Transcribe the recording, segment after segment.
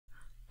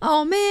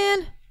Oh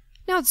man,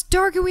 now it's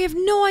dark and we have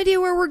no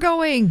idea where we're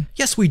going.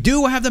 Yes, we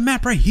do. I have the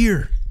map right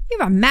here. You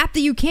have a map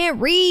that you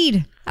can't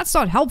read. That's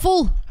not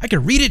helpful. I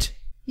can read it.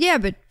 Yeah,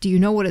 but do you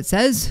know what it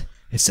says?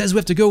 It says we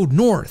have to go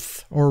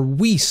north or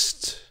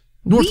west.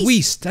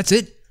 Northwest, that's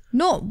it.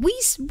 No,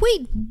 wait,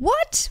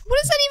 what? What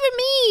does that even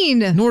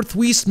mean?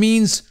 Northwest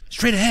means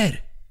straight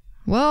ahead.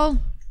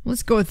 Well,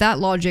 let's go with that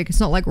logic. It's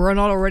not like we're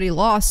not already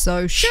lost,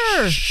 so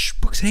sure. Shh,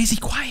 Books Daisy,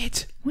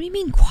 quiet. What do you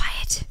mean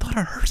quiet? Thought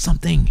I heard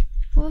something.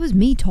 Well, it was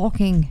me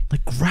talking.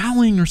 Like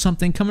growling or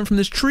something coming from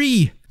this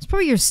tree. It's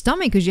probably your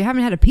stomach because you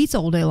haven't had a pizza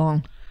all day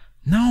long.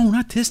 No,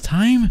 not this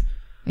time.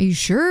 Are you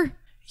sure?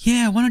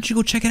 Yeah, why don't you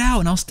go check it out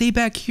and I'll stay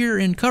back here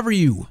and cover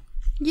you.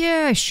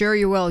 Yeah, sure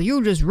you will.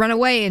 You'll just run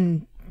away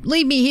and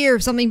leave me here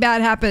if something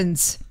bad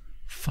happens.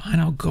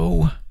 Fine, I'll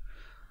go.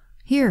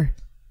 Here.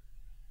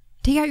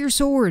 Take out your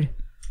sword.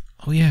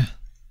 Oh, yeah.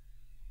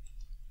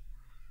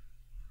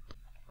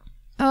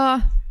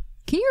 Can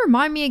you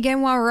remind me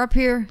again while we're up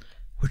here?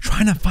 We're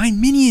trying to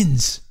find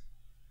minions.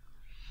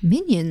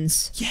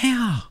 Minions?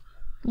 Yeah.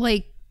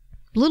 Like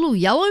little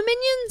yellow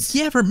minions?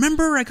 Yeah,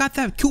 remember I got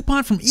that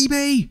coupon from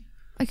eBay?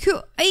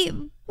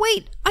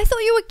 Wait, I thought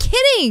you were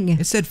kidding.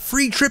 It said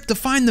free trip to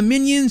find the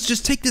minions.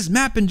 Just take this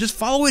map and just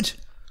follow it.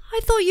 I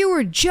thought you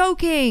were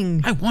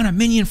joking. I want a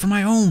minion for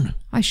my own.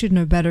 I should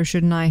know better,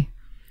 shouldn't I?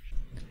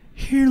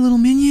 Here, little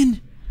minion.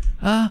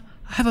 I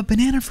have a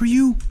banana for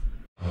you.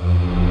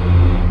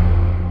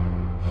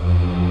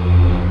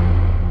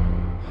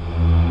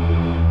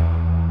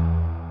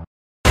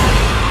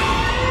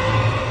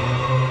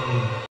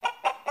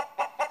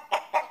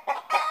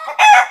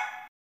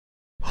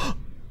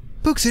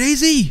 Books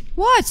Daisy.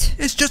 What?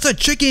 It's just a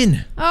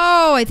chicken.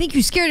 Oh, I think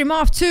you scared him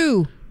off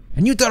too.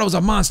 And you thought it was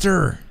a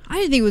monster. I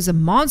didn't think it was a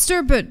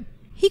monster, but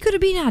he could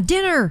have been at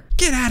dinner.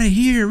 Get out of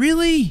here,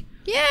 really?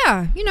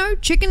 Yeah, you know,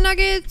 chicken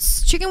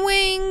nuggets, chicken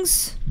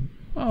wings.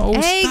 Oh,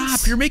 eggs.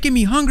 Stop. You're making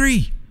me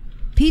hungry.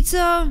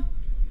 Pizza.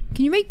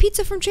 Can you make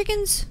pizza from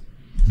chickens?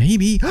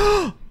 Maybe.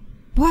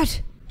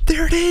 What?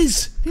 There it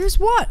is. There's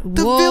what?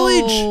 The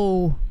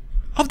village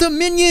of the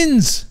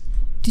minions.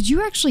 Did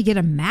you actually get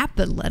a map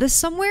that led us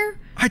somewhere?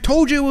 I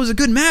told you it was a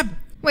good map.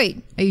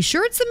 Wait, are you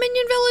sure it's the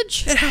minion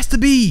village? It has to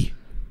be.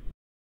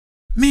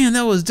 Man,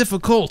 that was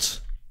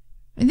difficult.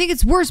 I think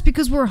it's worse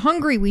because we're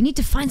hungry. We need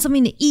to find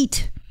something to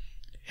eat.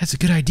 That's a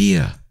good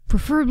idea.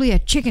 Preferably a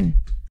chicken.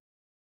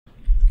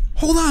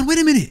 Hold on, wait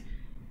a minute.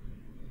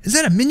 Is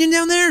that a minion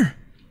down there?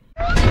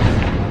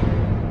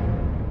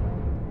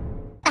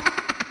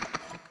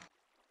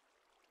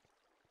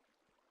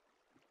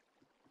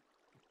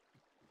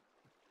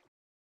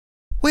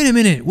 Wait a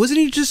minute, wasn't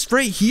he just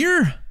right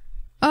here?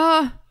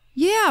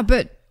 Yeah,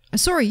 but I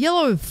saw a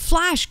yellow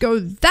flash go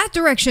that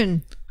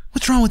direction.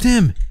 What's wrong with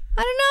him?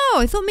 I don't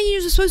know. I thought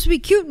minions were supposed to be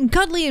cute and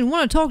cuddly and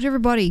want to talk to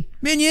everybody.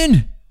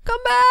 Minion! Come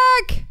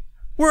back!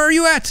 Where are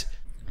you at?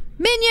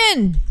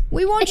 Minion!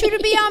 We want you to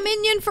be our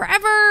minion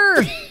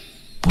forever!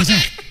 What's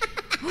that?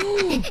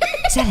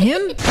 Is that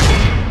him?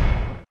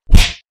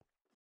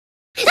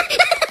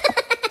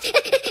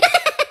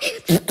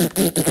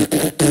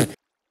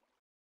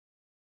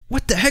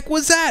 What the heck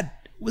was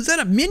that? Was that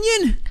a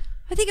minion?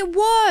 I think it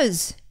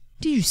was.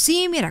 Did you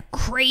see him? He had a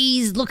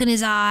crazed look in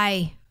his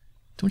eye.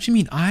 Don't you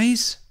mean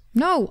eyes?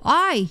 No,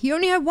 eye. He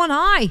only had one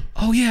eye.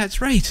 Oh yeah,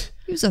 that's right.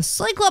 He was a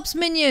Cyclops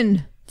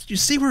minion. Did you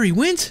see where he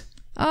went?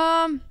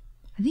 I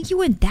think he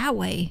went that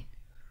way.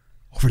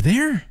 Over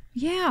there?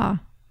 Yeah.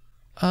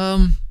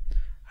 I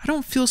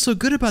don't feel so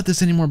good about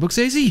this anymore, Books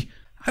Daisy.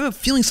 I have a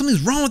feeling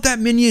something's wrong with that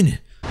minion.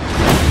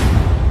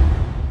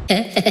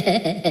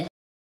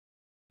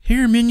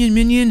 Here, minion.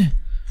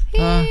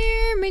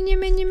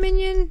 Here,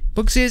 minion.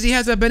 Books Daisy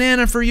has a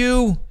banana for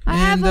you. I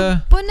have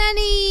a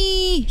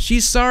banana.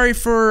 She's sorry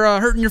for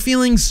hurting your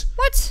feelings.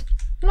 What?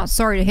 I'm not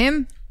sorry to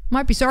him.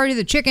 Might be sorry to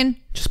the chicken.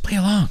 Just play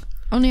along.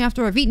 Only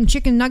after I've eaten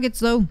chicken nuggets,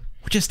 though.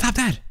 Would you stop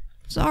that?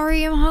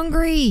 Sorry, I'm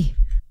hungry.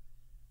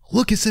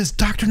 Look, it says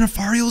Dr.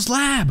 Nefario's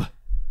lab.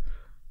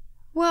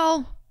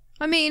 Well,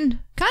 I mean,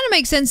 kind of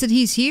makes sense that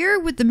he's here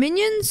with the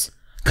minions.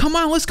 Come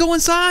on, let's go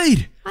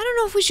inside. I don't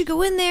know if we should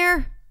go in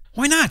there.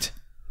 Why not?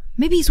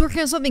 Maybe he's working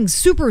on something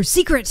super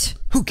secret.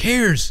 Who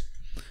cares?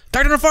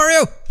 Dr.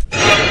 Nefario!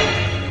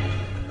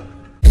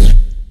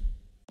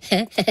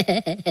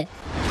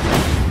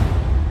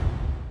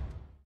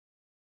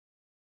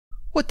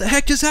 What the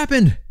heck just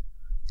happened?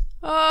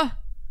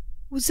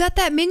 Was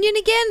that minion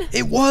again?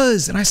 It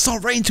was, and I saw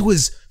right into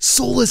his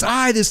soulless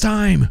eye this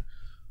time.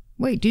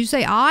 Wait, did you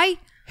say eye?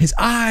 His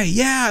eye,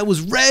 yeah, it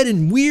was red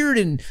and weird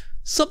and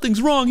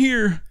something's wrong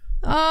here.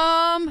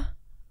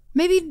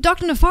 Maybe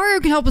Dr.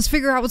 Nefario can help us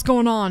figure out what's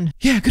going on.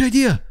 Yeah, good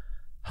idea.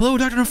 Hello,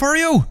 Dr.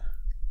 Nefario?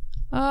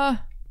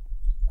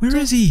 Where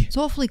is he? It's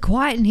awfully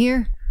quiet in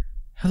here.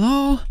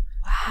 Hello?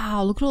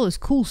 Wow, look at all this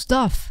cool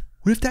stuff.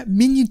 What if that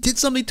minion did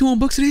something to him,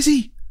 Books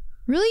Daisy?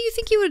 Really? You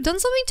think he would have done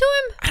something to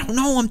him? I don't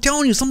know, I'm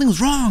telling you, something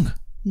was wrong.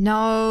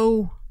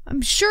 No,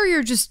 I'm sure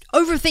you're just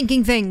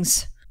overthinking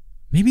things.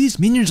 Maybe these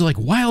minions are like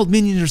wild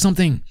minions or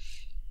something.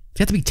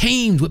 They have to be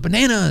tamed with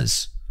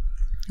bananas.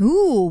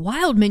 Ooh,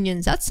 wild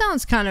minions. That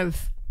sounds kind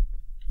of...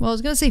 Well, I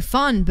was gonna say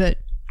fun, but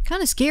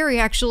kind of scary,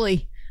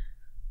 actually.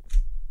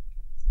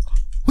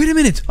 Wait a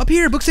minute! Up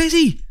here, Book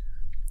Stacy!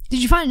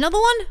 Did you find another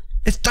one?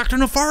 It's Dr.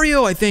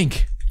 Nefario, I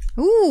think.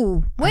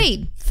 Ooh,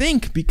 wait.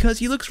 Because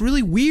he looks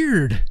really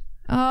weird.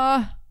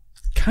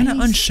 Kind of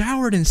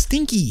unshowered and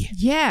stinky.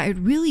 Yeah, it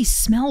really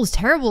smells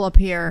terrible up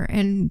here.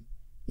 And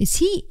is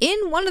he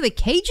in one of the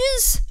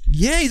cages?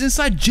 Yeah, he's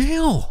inside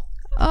jail.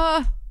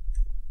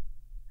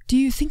 Do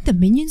you think the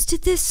minions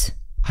did this?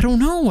 I don't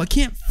know. I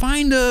can't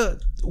find a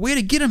way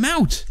to get him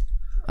out.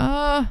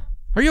 Are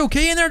you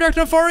okay in there,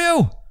 Dr.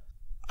 Nefario?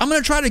 I'm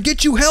gonna try to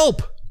get you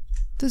help.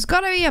 There's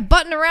gotta be a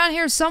button around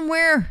here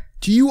somewhere.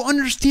 Do you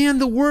understand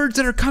the words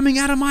that are coming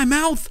out of my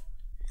mouth?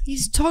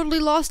 He's totally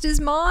lost his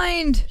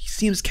mind. He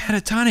seems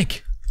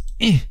catatonic.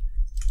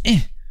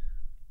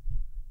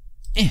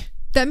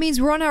 That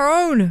means we're on our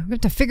own. We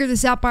have to figure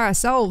this out by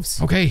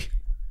ourselves. Okay.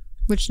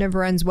 Which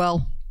never ends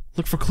well.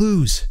 Look for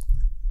clues.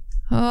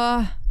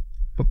 But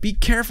be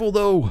careful,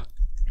 though.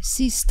 I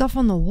see stuff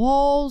on the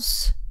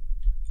walls.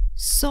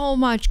 So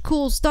much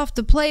cool stuff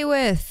to play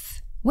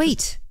with.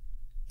 Wait,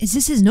 is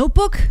this his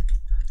notebook?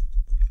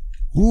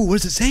 Ooh,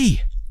 what does it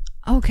say?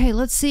 Okay,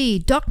 let's see.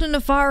 Dr.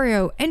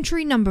 Nefario,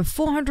 entry number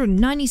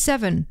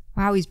 497.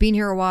 Wow, he's been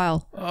here a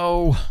while.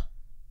 Oh.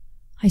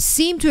 I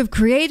seem to have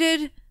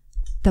created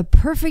the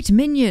perfect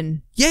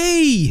minion.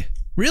 Yay!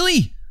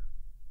 Really?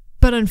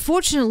 But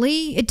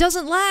unfortunately, it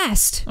doesn't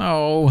last.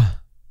 Oh.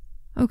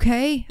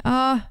 Okay,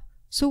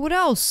 so what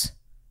else?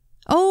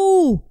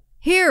 Oh,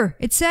 here,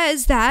 it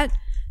says that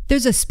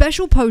there's a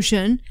special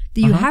potion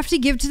that you have to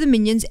give to the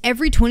minions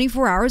every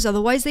 24 hours,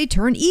 otherwise they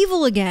turn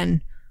evil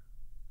again.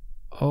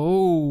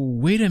 Oh,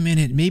 wait a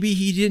minute. Maybe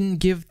he didn't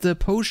give the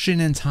potion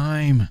in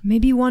time.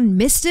 Maybe one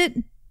missed it,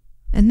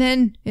 and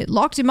then it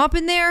locked him up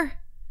in there?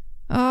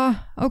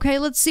 Okay,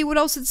 let's see what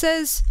else it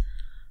says.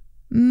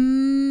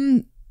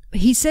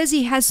 He says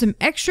he has some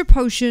extra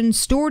potion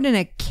stored in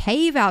a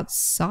cave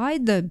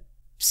outside the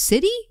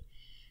city?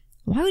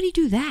 Why would he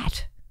do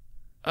that?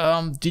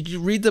 Did you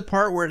read the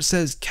part where it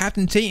says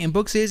Captain Tate and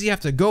Book says you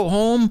have to go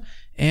home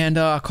and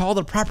call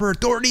the proper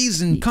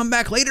authorities and come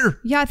back later?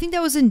 Yeah, I think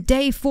that was in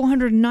day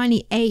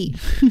 498.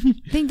 I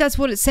think that's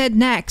what it said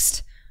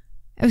next.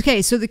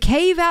 Okay, so the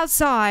cave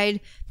outside,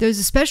 there's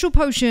a special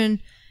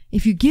potion.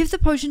 If you give the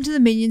potion to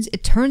the minions,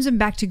 it turns them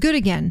back to good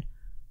again.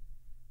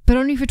 But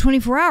only for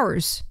 24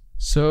 hours.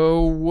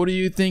 So, what do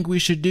you think we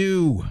should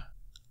do?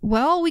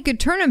 Well, we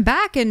could turn them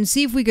back and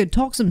see if we could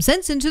talk some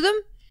sense into them.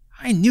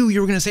 I knew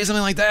you were going to say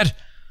something like that.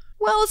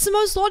 Well, it's the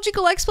most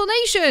logical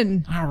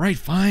explanation. All right,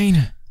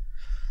 fine.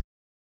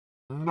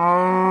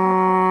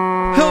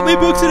 Help me,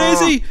 Books and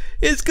Daisy!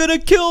 It's gonna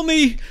kill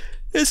me!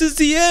 This is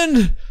the end!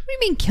 What do you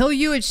mean kill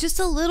you? It's just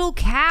a little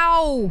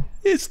cow.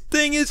 This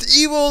thing is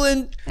evil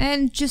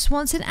and just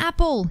wants an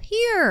apple.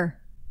 Here.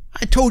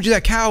 I told you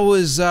that cow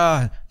was,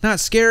 not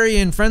scary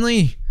and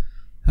friendly.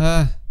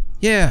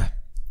 Yeah.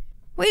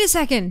 Wait a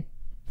second.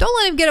 Don't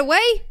let him get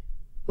away.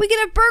 We can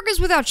have burgers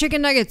without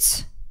chicken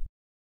nuggets.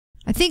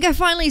 I think I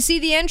finally see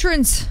the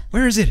entrance.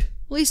 Where is it?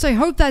 At least I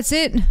hope that's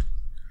it.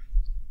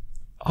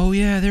 Oh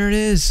yeah, there it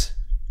is.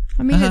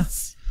 I mean,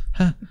 it's...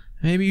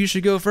 Maybe you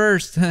should go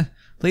first.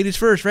 Ladies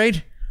first,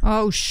 right?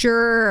 Oh,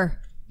 sure.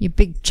 You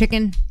big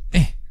chicken.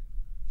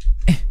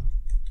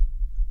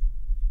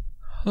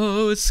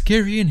 Oh, it's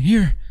scary in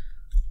here.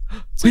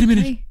 Wait a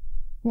minute.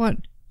 What?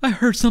 I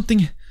heard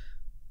something.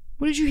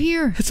 What did you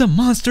hear? It's a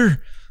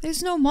monster.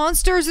 There's no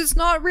monsters. It's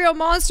not real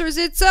monsters.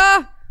 It's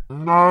No!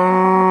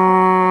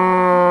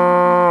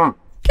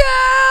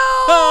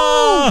 cow!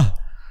 Ah!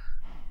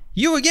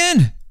 You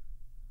again?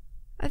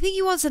 I think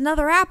he wants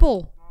another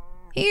apple.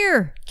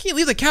 Here. Can't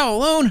leave the cow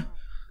alone.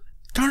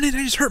 Darn it,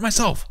 I just hurt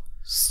myself.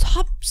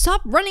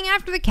 Stop running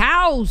after the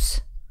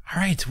cows.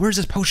 All right, where's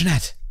this potion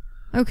at?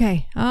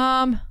 Okay,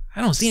 I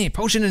don't see any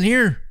potion in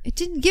here. It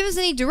didn't give us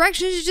any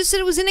directions. It just said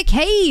it was in a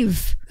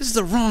cave. This is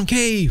the wrong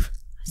cave.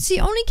 It's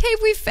the only cave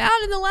we've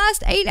found in the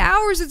last 8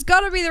 hours. It's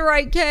gotta be the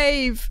right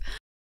cave.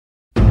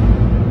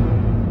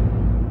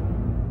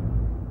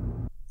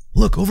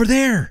 Look, over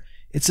there.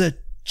 It's a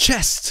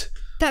chest.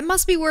 That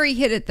must be where he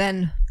hid it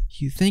then.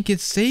 You think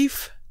it's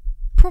safe?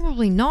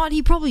 Probably not.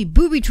 He probably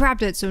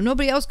booby-trapped it so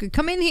nobody else could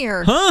come in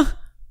here. Huh?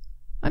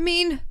 I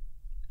mean,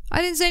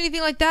 I didn't say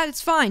anything like that.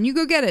 It's fine. You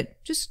go get it.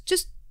 Just,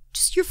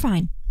 you're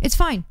fine. It's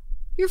fine.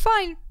 You're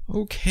fine.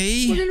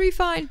 Okay. We're gonna be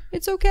fine.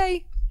 It's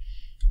okay.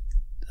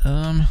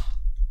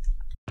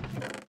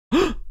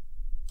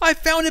 I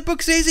found it,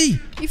 Books Daisy!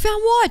 You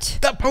found what?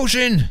 The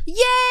potion!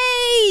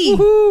 Yay!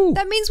 Woohoo!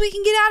 That means we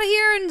can get out of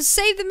here and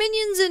save the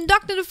minions and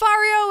Dr.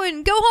 Nefario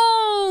and go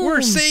home!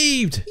 We're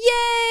saved!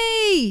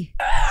 Yay!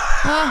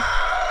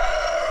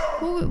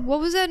 What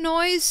was that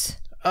noise?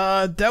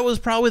 That was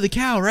probably the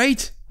cow,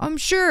 right? I'm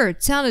sure.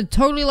 It sounded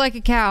totally like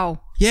a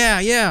cow.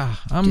 Yeah.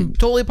 I'm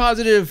totally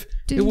positive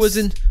it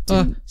wasn't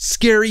a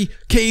scary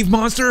cave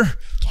monster.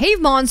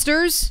 Cave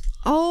monsters?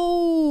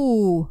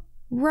 Oh...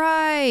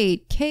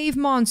 Right, cave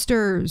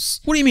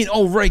monsters. What do you mean,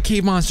 oh right,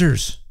 cave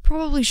monsters?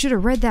 Probably should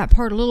have read that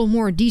part a little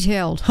more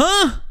detailed.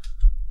 Huh?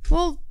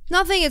 Well,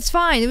 nothing, it's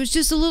fine. It was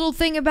just a little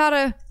thing about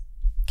a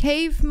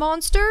cave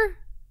monster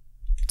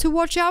to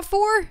watch out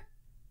for.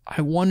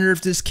 I wonder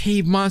if this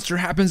cave monster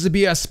happens to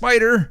be a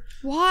spider.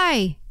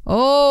 Why?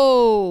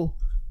 Oh.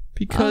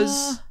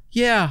 Because,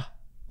 yeah,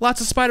 lots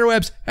of spider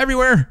webs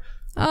everywhere.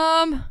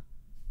 I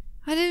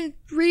didn't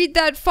read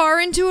that far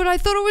into it. I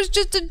thought it was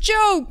just a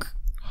joke.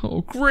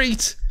 Oh,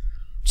 great.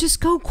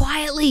 Just go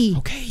quietly.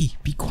 Okay,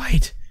 be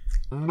quiet.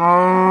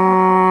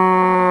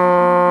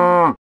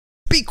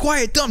 Be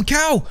quiet, dumb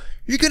cow.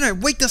 You're gonna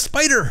wake the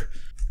spider.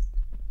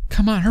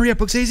 Come on, hurry up,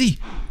 Booksy.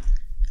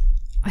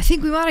 I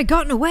think we might have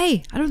gotten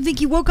away. I don't think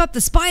he woke up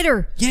the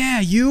spider.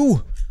 Yeah,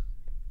 you.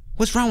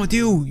 What's wrong with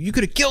you? You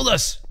could have killed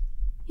us.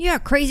 Yeah,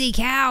 crazy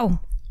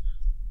cow.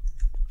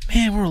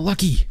 Man, we're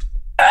lucky.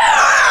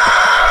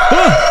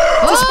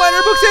 It's a spider,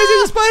 Booksy,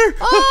 it's a spider.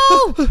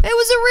 Oh, it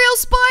was a real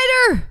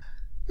spider.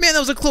 Man, that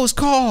was a close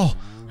call.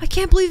 I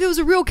can't believe it was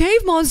a real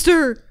cave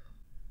monster.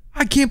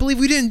 I can't believe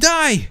we didn't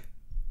die.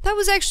 That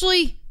was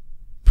actually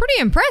pretty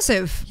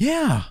impressive.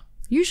 Yeah.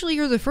 Usually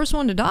you're the first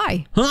one to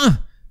die. Huh?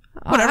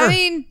 Whatever. I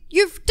mean,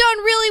 you've done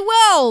really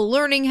well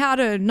learning how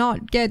to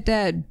not get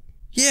dead.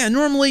 Yeah,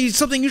 normally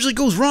something usually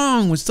goes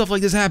wrong when stuff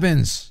like this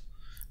happens.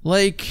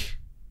 Like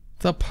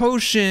the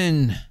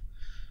potion.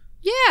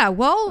 Yeah,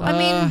 well, I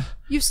mean,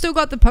 you've still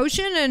got the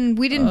potion and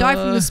we didn't die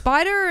from the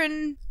spider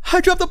and...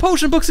 I dropped the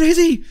potion, Booksy. What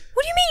do you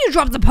mean you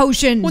dropped the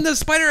potion? When the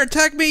spider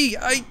attacked me,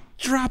 I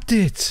dropped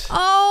it.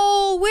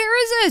 Oh, where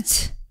is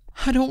it?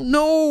 I don't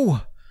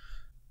know.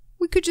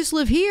 We could just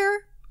live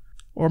here.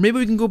 Or maybe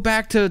we can go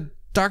back to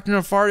Dr.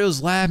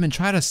 Nefario's lab and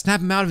try to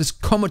snap him out of his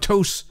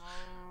comatose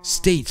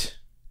state.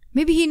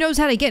 Maybe he knows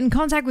how to get in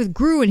contact with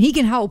Gru and he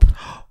can help.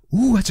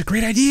 Ooh, that's a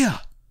great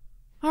idea.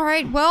 All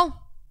right,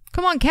 well,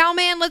 come on,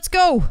 cowman, let's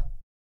go.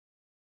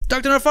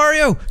 Dr.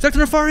 Nefario! Dr.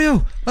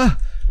 Nefario!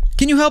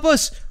 Can you help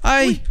us?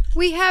 Wait.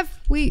 Why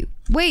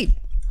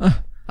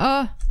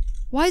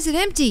is it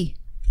empty?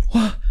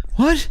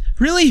 What?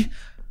 Really?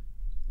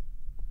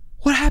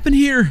 What happened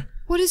here?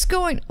 What is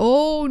going...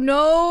 Oh,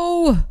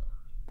 no.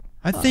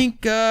 I think,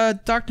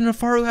 Dr.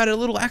 Nefario had a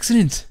little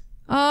accident.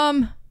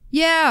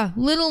 Yeah,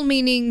 little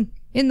meaning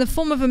in the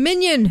form of a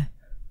minion.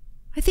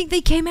 I think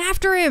they came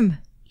after him.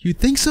 You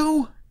think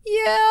so?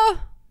 Yeah.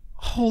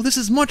 Oh, this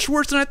is much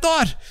worse than I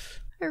thought.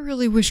 I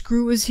really wish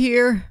Gru was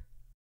here.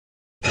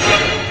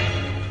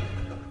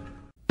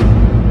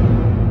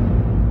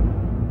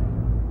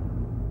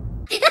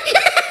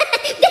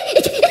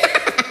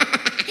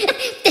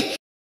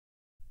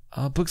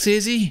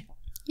 Booksy?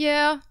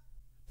 Yeah.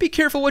 Be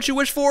careful what you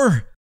wish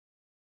for.